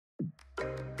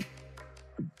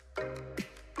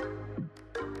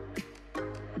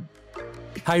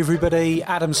Hey everybody,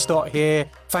 Adam Stott here.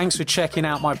 Thanks for checking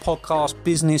out my podcast,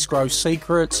 Business Growth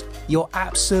Secrets. You're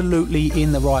absolutely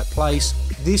in the right place.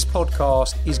 This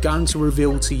podcast is going to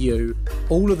reveal to you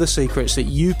all of the secrets that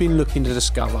you've been looking to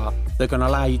discover that are going to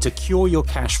allow you to cure your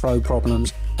cash flow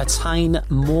problems, attain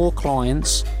more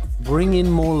clients, bring in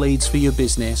more leads for your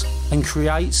business, and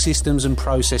create systems and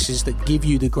processes that give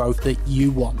you the growth that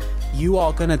you want. You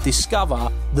are going to discover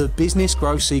the business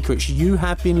growth secrets you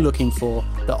have been looking for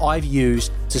that I've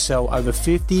used to sell over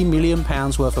 £50 million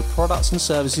worth of products and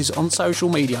services on social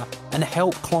media and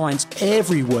help clients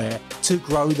everywhere to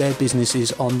grow their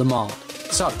businesses on demand.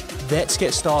 So let's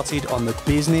get started on the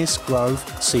Business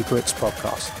Growth Secrets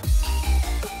podcast.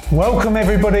 Welcome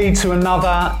everybody to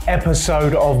another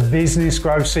episode of Business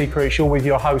Growth Secrets. You're with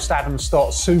your host Adam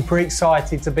Stott. Super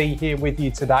excited to be here with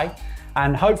you today,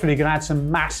 and hopefully going to add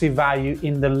some massive value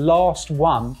in the last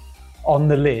one on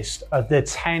the list of the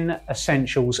 10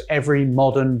 essentials every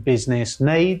modern business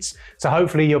needs. So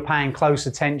hopefully you're paying close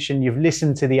attention, you've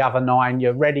listened to the other 9,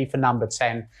 you're ready for number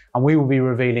 10, and we will be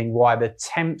revealing why the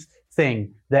 10th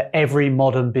thing that every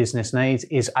modern business needs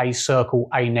is a circle,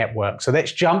 a network. So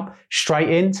let's jump straight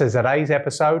into today's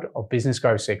episode of Business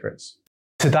Growth Secrets.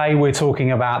 Today we're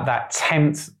talking about that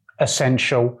 10th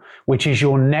essential, which is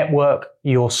your network,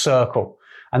 your circle.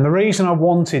 And the reason I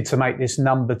wanted to make this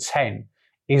number 10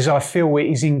 is I feel it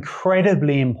is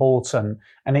incredibly important,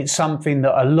 and it's something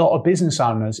that a lot of business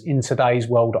owners in today's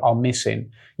world are missing.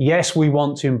 Yes, we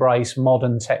want to embrace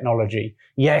modern technology.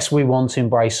 Yes, we want to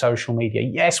embrace social media.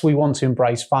 Yes, we want to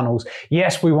embrace funnels.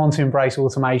 Yes, we want to embrace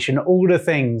automation, all the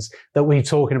things that we're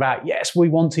talking about. Yes, we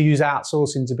want to use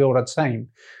outsourcing to build a team.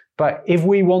 But if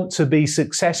we want to be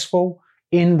successful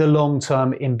in the long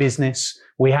term in business,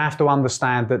 we have to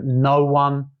understand that no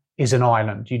one is an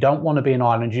island. You don't want to be an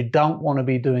island. You don't want to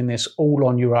be doing this all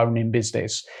on your own in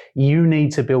business. You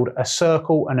need to build a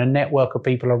circle and a network of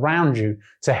people around you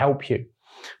to help you.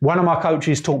 One of my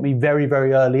coaches taught me very,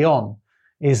 very early on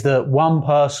is that one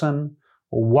person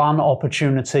or one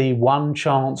opportunity, one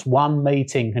chance, one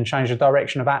meeting can change the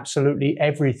direction of absolutely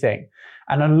everything.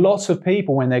 And a lot of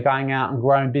people, when they're going out and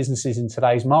growing businesses in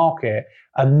today's market,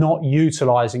 are not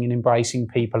utilizing and embracing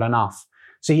people enough.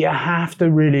 So you have to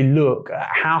really look at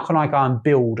how can I go and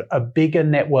build a bigger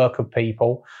network of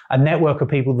people, a network of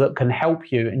people that can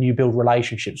help you and you build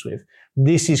relationships with.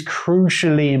 This is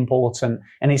crucially important,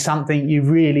 and it's something you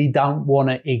really don't want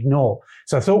to ignore.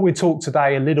 So I thought we'd talk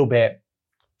today a little bit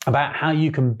about how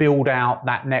you can build out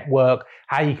that network,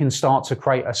 how you can start to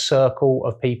create a circle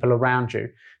of people around you.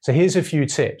 So here's a few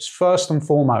tips. First and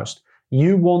foremost,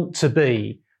 you want to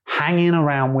be hanging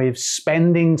around with,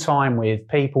 spending time with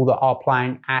people that are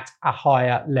playing at a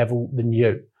higher level than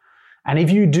you. And if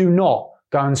you do not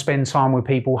go and spend time with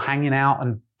people hanging out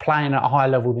and playing at a higher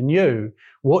level than you,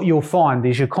 what you'll find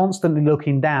is you're constantly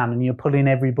looking down and you're pulling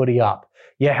everybody up.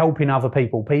 You're helping other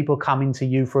people. People coming to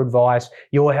you for advice.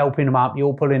 You're helping them up.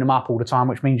 You're pulling them up all the time,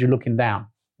 which means you're looking down,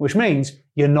 which means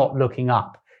you're not looking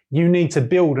up. You need to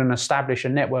build and establish a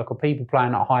network of people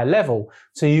playing at a high level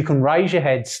so you can raise your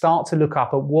head, start to look up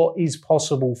at what is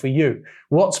possible for you.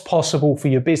 What's possible for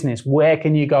your business? Where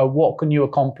can you go? What can you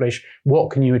accomplish?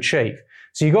 What can you achieve?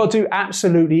 So you've got to do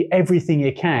absolutely everything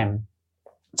you can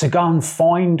to go and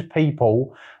find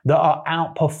people that are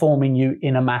outperforming you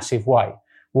in a massive way.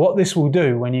 What this will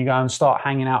do when you go and start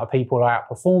hanging out with people who are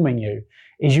outperforming you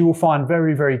is you will find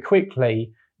very, very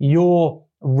quickly your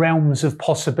realms of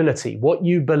possibility. What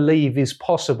you believe is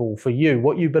possible for you,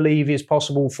 what you believe is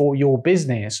possible for your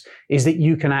business, is that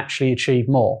you can actually achieve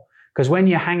more. Because when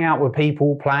you hang out with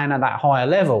people playing at that higher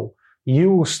level,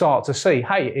 you will start to see,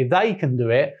 hey, if they can do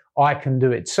it, I can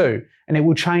do it too. And it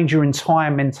will change your entire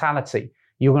mentality.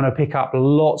 You're going to pick up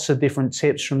lots of different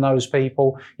tips from those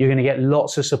people. You're going to get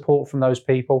lots of support from those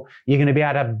people. You're going to be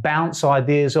able to bounce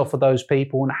ideas off of those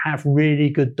people and have really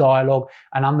good dialogue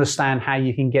and understand how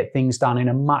you can get things done in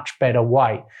a much better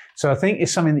way. So I think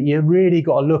it's something that you really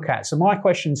got to look at. So my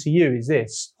question to you is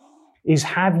this, is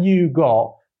have you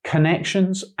got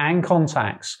connections and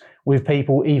contacts with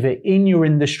people either in your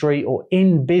industry or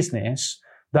in business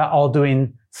that are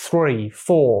doing 3,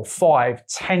 4, 5,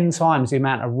 10 times the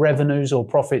amount of revenues or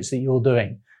profits that you're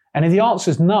doing? And if the answer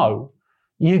is no,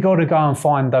 you got to go and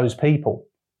find those people.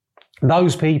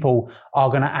 Those people are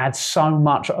going to add so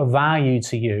much value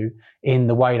to you in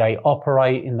the way they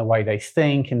operate, in the way they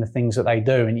think, in the things that they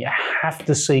do, and you have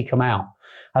to seek them out.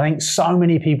 I think so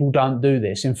many people don't do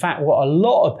this. In fact, what a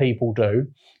lot of people do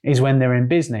is when they're in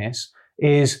business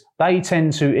is they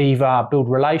tend to either build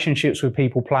relationships with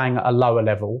people playing at a lower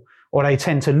level, or they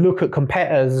tend to look at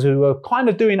competitors who are kind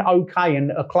of doing okay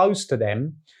and are close to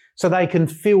them so they can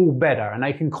feel better and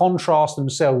they can contrast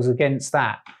themselves against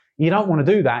that. You don't want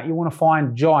to do that. You want to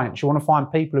find giants. You want to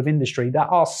find people of industry that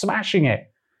are smashing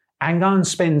it and go and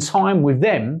spend time with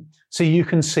them so you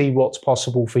can see what's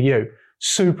possible for you.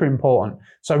 Super important.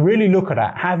 So really look at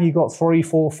that. Have you got 3,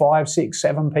 4, 5, 6,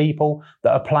 7 people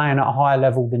that are playing at a higher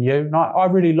level than you? And I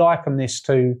really liken this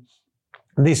to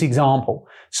this example.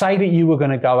 Say that you were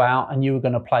going to go out and you were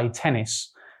going to play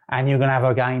tennis and you're going to have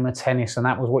a game of tennis and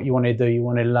that was what you wanted to do. You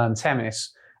wanted to learn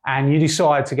tennis and you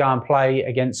decide to go and play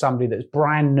against somebody that's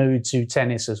brand new to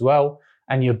tennis as well.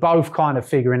 And you're both kind of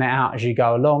figuring it out as you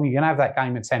go along. You're going to have that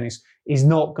game of tennis. It's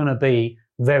not going to be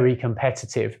very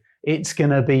competitive. It's going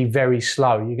to be very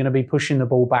slow. You're going to be pushing the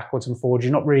ball backwards and forwards.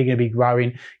 You're not really going to be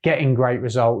growing, getting great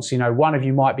results. You know, one of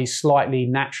you might be slightly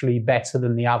naturally better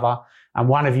than the other, and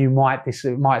one of you might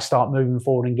start moving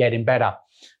forward and getting better,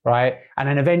 right? And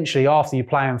then eventually, after you're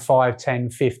playing 5,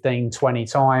 10, 15, 20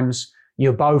 times,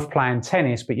 you're both playing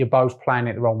tennis, but you're both playing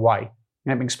it the wrong way.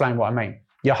 Let me explain what I mean.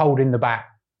 You're holding the bat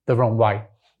the wrong way.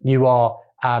 You are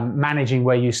managing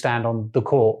where you stand on the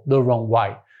court the wrong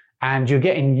way. And you're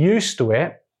getting used to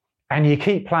it. And you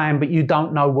keep playing, but you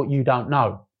don't know what you don't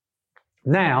know.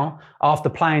 Now, after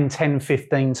playing 10,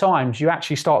 15 times, you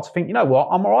actually start to think, you know what,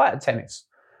 I'm all right at tennis.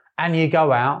 And you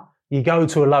go out, you go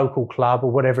to a local club or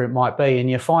whatever it might be, and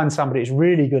you find somebody that's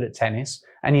really good at tennis,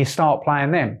 and you start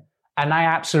playing them. And they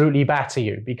absolutely batter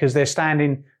you because they're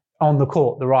standing on the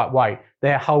court the right way.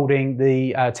 They're holding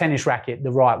the tennis racket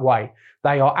the right way.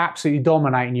 They are absolutely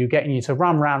dominating you, getting you to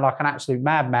run around like an absolute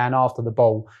madman after the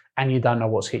ball, and you don't know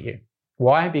what's hit you.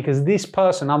 Why? Because this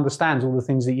person understands all the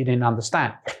things that you didn't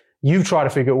understand. You've tried to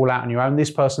figure it all out on your own.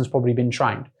 This person's probably been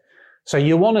trained. So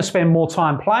you want to spend more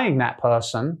time playing that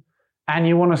person, and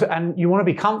you want to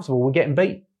be comfortable with getting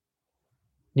beat.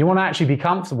 You want to actually be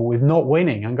comfortable with not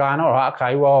winning and going, all right,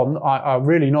 okay, well, I'm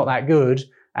really not that good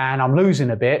and I'm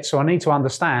losing a bit. So I need to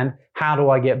understand, how do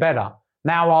I get better?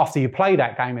 Now, after you play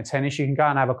that game of tennis, you can go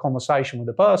and have a conversation with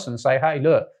the person and say, hey,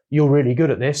 look, you're really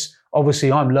good at this.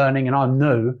 Obviously, I'm learning and I'm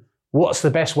new. What's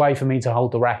the best way for me to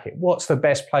hold the racket? What's the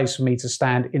best place for me to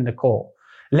stand in the court?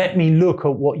 Let me look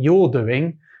at what you're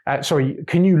doing.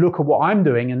 Can you look at what I'm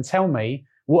doing and tell me,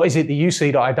 what is it that you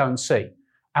see that I don't see?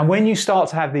 And when you start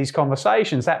to have these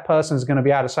conversations, that person's going to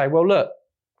be able to say, well, look,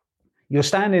 you're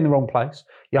standing in the wrong place.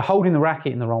 You're holding the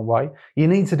racket in the wrong way. You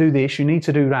need to do this. You need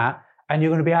to do that. And you're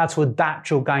going to be able to adapt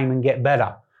your game and get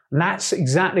better. And that's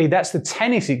the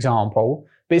tennis example,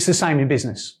 but it's the same in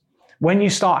business. When you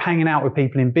start hanging out with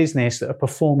people in business that are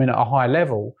performing at a high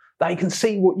level, they can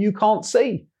see what you can't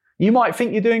see. You might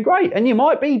think you're doing great, and you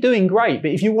might be doing great,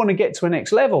 but if you want to get to a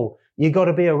next level, you've got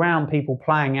to be around people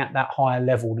playing at that higher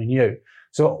level than you.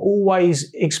 So always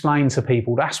explain to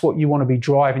people, that's what you want to be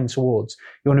driving towards.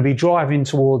 You want to be driving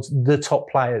towards the top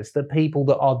players, the people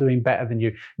that are doing better than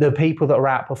you, the people that are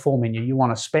outperforming you. You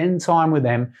want to spend time with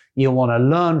them, you want to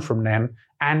learn from them,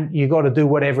 and you've got to do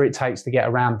whatever it takes to get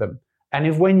around them. And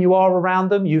if when you are around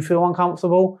them, you feel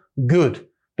uncomfortable, good,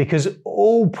 because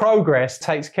all progress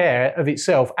takes care of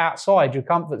itself outside your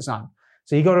comfort zone.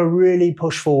 So you've got to really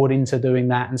push forward into doing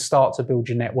that and start to build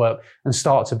your network and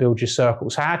start to build your circle.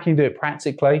 So how can you do it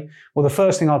practically? Well, the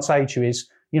first thing I'd say to you is,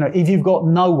 if you've got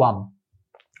no one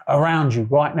around you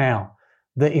right now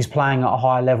that is playing at a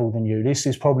higher level than you, this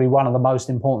is probably one of the most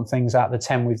important things out of the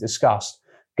 10 we've discussed.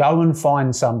 Go and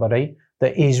find somebody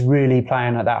that is really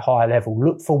playing at that higher level.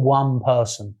 Look for one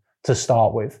person to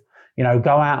start with.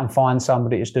 Go out and find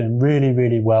somebody that's doing really,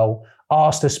 really well.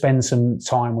 Ask to spend some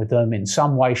time with them in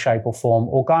some way, shape or form,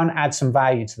 or go and add some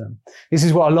value to them. This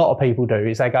is what a lot of people do,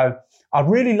 is they go, I'd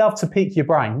really love to pick your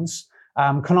brains.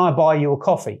 Can I buy you a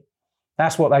coffee?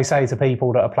 That's what they say to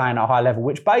people that are playing at a high level,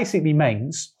 which basically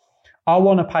means I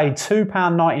want to pay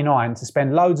 £2.99 to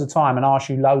spend loads of time and ask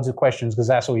you loads of questions because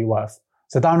that's all you're worth.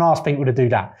 So don't ask people to do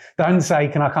that. Don't say,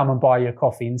 can I come and buy you a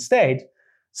coffee? Instead,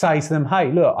 say to them,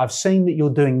 hey, look, I've seen that you're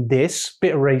doing this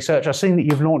bit of research. I've seen that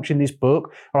you've launched in this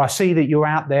book, or I see that you're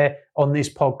out there on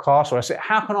this podcast, or I say,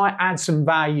 how can I add some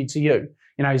value to you?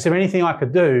 Is there anything I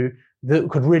could do that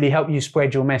could really help you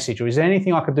spread your message? Or is there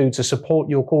anything I could do to support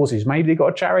your causes? Maybe they've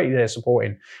got a charity they're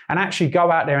supporting, and actually go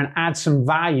out there and add some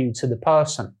value to the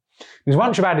person. Because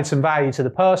once you've added some value to the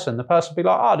person will be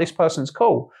like, oh, this person's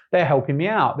cool. They're helping me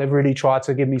out. They've really tried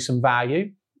to give me some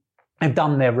value. They've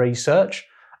done their research.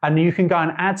 And you can go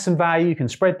and add some value. You can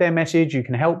spread their message. You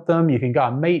can help them. You can go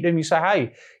and meet them. You say,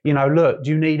 hey, look, do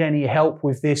you need any help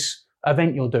with this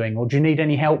event you're doing? Or do you need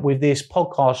any help with this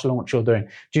podcast launch you're doing?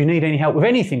 Do you need any help with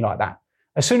anything like that?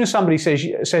 As soon as somebody says,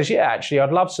 yeah, actually,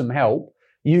 I'd love some help,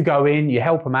 You go in, you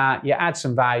help them out, you add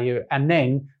some value, and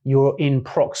then you're in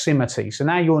proximity. So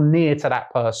now you're near to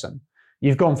that person.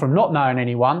 You've gone from not knowing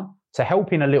anyone to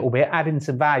helping a little bit, adding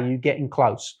some value, getting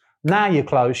close. Now you're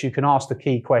close, you can ask the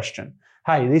key question.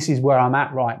 Hey, this is where I'm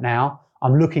at right now.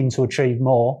 I'm looking to achieve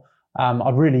more.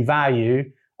 I'd really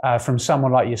value from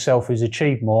someone like yourself who's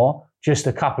achieved more, just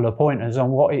a couple of pointers on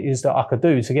what it is that I could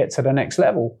do to get to the next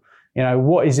level. You know,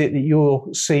 what is it that you're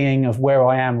seeing of where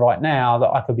I am right now that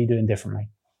I could be doing differently?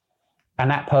 And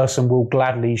that person will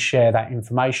gladly share that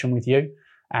information with you,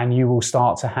 and you will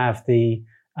start to have the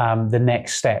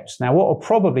next steps. Now, what will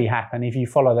probably happen if you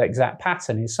follow the exact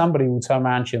pattern is somebody will turn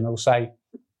around to you and they'll say,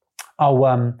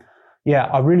 yeah,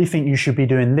 I really think you should be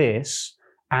doing this.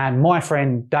 And my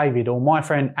friend David or my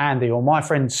friend Andy or my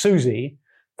friend Susie,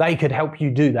 they could help you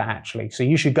do that actually. So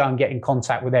you should go and get in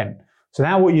contact with them. So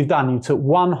now what you've done, you took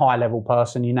one high level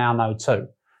person, you now know two.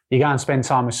 You go and spend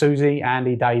time with Susie,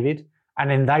 Andy, David, and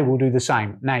then they will do the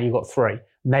same. Now you've got 3,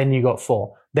 then you got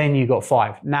 4, then you got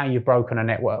 5. Now you've broken a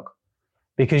network,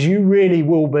 because you really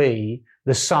will be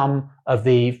the sum of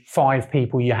the 5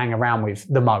 people you hang around with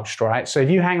the most, right? So if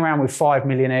you hang around with 5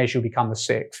 millionaires, you'll become the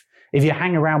 6th. If you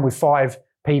hang around with 5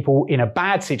 people in a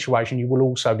bad situation, you will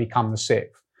also become the 6th.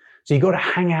 So you've got to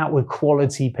hang out with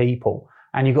quality people,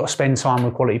 and you've got to spend time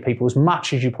with quality people as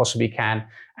much as you possibly can,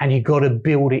 and you've got to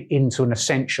build it into an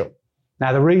essential.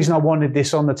 Now, the reason I wanted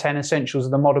this on the 10 essentials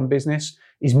of the modern business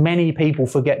is many people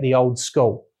forget the old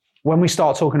school. When we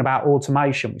start talking about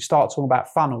automation, we start talking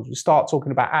about funnels, we start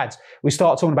talking about ads, we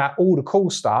start talking about all the cool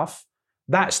stuff,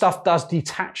 that stuff does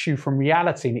detach you from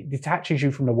reality, and it detaches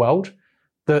you from the world.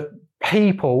 That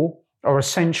people are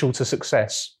essential to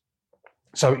success.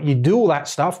 So you do all that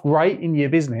stuff, great in your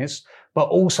business, but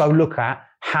also look at,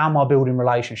 how am I building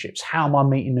relationships? How am I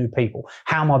meeting new people?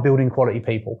 How am I building quality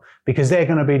people? Because they're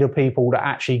going to be the people that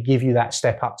actually give you that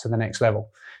step up to the next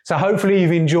level. So hopefully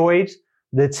you've enjoyed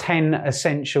the 10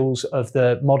 essentials of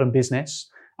the modern business,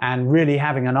 and really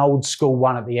having an old school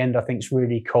one at the end, I think is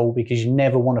really cool, because you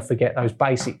never want to forget those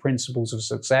basic principles of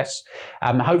success.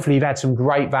 Hopefully you've had some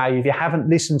great value. If you haven't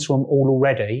listened to them all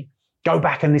already, go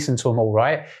back and listen to them all,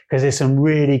 right? Because there's some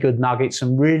really good nuggets,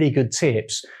 some really good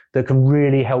tips that can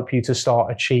really help you to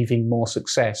start achieving more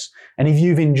success. And if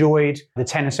you've enjoyed the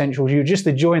 10 essentials, you're just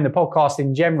enjoying the podcast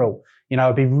in general, you know,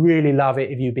 I'd really love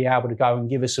it if you'd be able to go and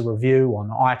give us a review on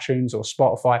iTunes or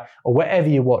Spotify or wherever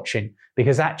you're watching,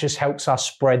 because that just helps us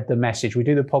spread the message. We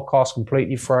do the podcast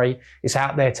completely free. It's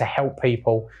out there to help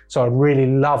people. So I'd really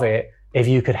love it if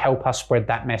you could help us spread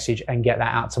that message and get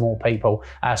that out to more people.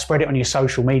 Spread it on your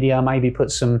social media, maybe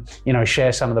put some,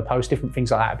 share some of the posts, different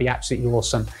things like that. It'd be absolutely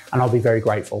awesome, and I'll be very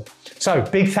grateful. So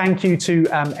big thank you to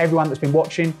everyone that's been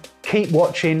watching. Keep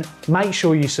watching, make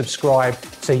sure you subscribe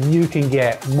so you can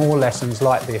get more lessons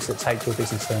like this that take your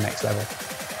business to the next level.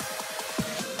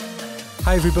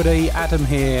 Hey everybody, Adam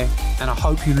here, and I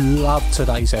hope you loved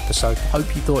today's episode.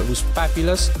 Hope you thought it was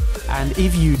fabulous, and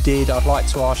if you did, I'd like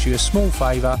to ask you a small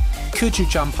favour. Could you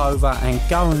jump over and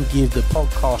go and give the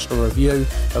podcast a review?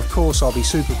 Of course, I'll be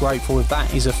super grateful if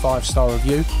that is a 5-star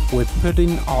review. We're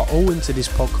putting our all into this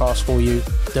podcast for you,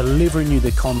 delivering you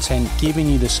the content, giving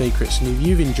you the secrets, and if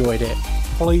you've enjoyed it,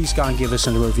 please go and give us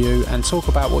a review and talk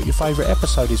about what your favourite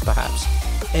episode is perhaps.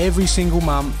 Every single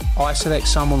month, I select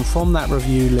someone from that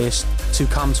review list to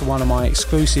come to one of my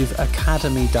exclusive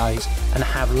Academy days and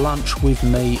have lunch with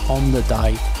me on the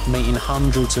day, meeting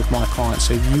hundreds of my clients.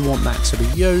 So if you want that to be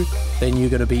you, then you're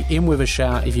going to be in with a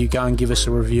shout if you go and give us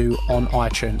a review on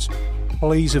iTunes.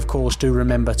 Please, of course, do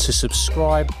remember to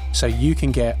subscribe so you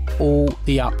can get all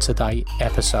the up-to-date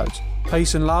episodes.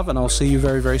 Peace and love, and I'll see you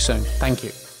very, very soon. Thank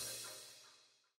you.